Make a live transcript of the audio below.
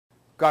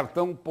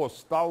Cartão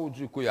postal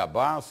de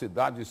Cuiabá,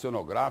 cidade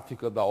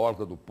cenográfica da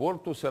Orla do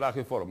Porto, será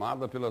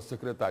reformada pela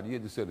Secretaria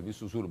de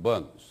Serviços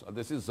Urbanos. A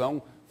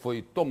decisão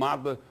foi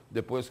tomada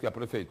depois que a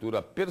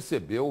Prefeitura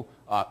percebeu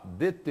a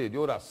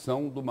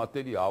deterioração do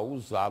material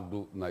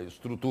usado na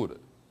estrutura.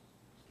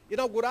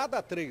 Inaugurada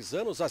há 3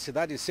 anos, a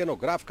cidade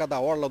cenográfica da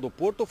Orla do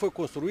Porto foi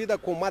construída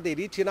com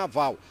madeirite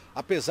naval.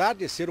 Apesar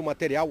de ser um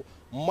material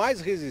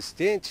mais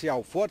resistente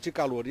ao forte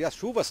calor e às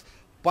chuvas,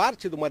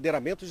 parte do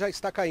madeiramento já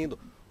está caindo,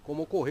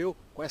 como ocorreu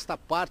com esta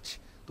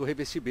parte do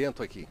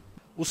revestimento aqui.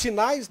 Os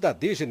sinais da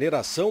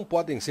degeneração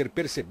podem ser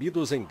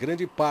percebidos em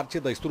grande parte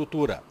da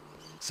estrutura.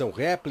 São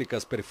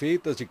réplicas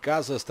perfeitas de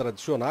casas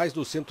tradicionais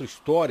do centro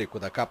histórico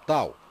da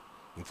capital,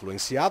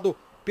 influenciado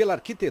pela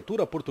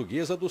arquitetura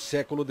portuguesa do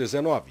século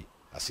XIX.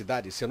 A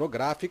cidade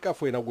cenográfica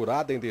foi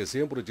inaugurada em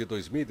dezembro de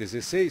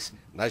 2016,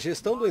 na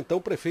gestão do então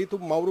prefeito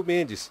Mauro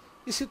Mendes,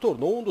 e se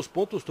tornou um dos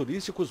pontos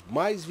turísticos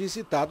mais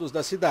visitados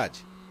da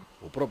cidade.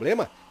 O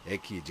problema é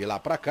que, de lá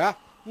para cá,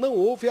 não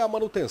houve a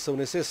manutenção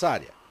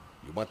necessária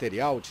e o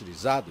material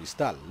utilizado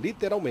está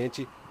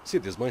literalmente se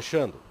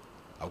desmanchando.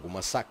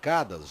 Algumas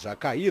sacadas já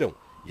caíram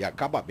e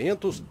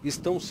acabamentos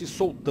estão se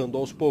soltando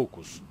aos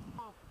poucos.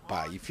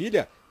 Pai e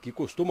filha, que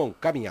costumam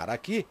caminhar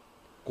aqui,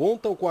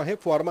 contam com a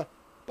reforma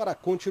para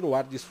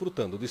continuar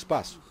desfrutando do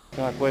espaço.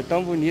 É uma coisa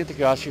tão bonita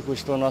que eu acho que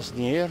custou nosso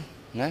dinheiro,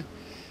 né?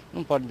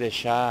 Não pode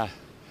deixar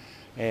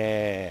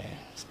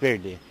se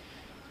perder.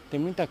 Tem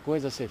muita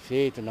coisa a ser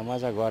feita, ainda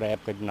mais agora a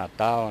época de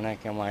Natal, né?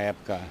 Que é uma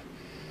época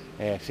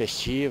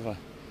festiva.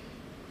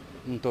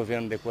 Não estou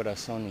vendo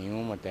decoração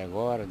nenhuma até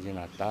agora, de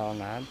Natal,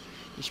 nada.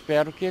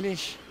 Espero que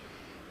eles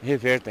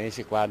revertam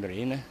esse quadro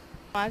aí, né?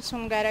 Acho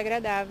um lugar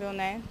agradável,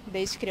 né?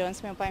 Desde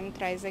criança meu pai me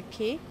traz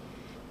aqui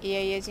e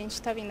aí a gente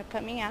está vindo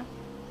caminhar,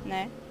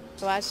 né?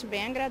 Eu acho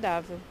bem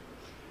agradável.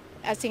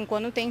 Assim,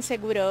 quando tem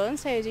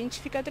segurança, a gente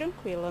fica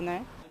tranquila,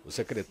 né? O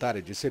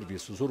secretário de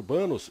Serviços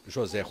Urbanos,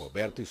 José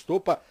Roberto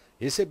Estopa,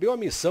 recebeu a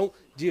missão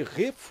de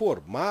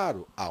reformar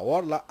a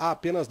Orla há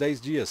apenas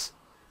 10 dias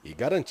e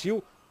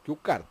garantiu que o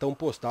cartão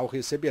postal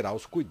receberá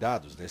os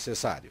cuidados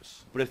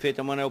necessários. O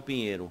prefeito Emanuel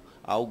Pinheiro,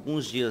 há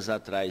alguns dias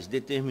atrás,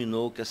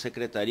 determinou que a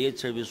Secretaria de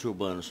Serviços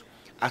Urbanos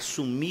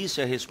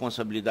assumisse a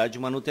responsabilidade de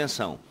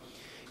manutenção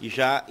e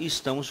já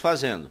estamos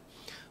fazendo.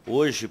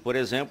 Hoje, por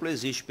exemplo,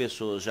 existem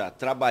pessoas já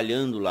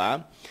trabalhando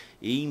lá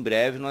e em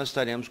breve nós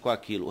estaremos com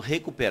aquilo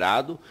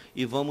recuperado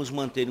e vamos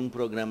manter um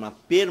programa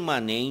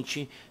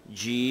permanente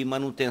de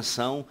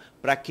manutenção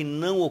para que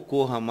não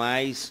ocorra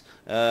mais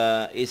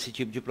esse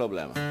tipo de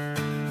problema.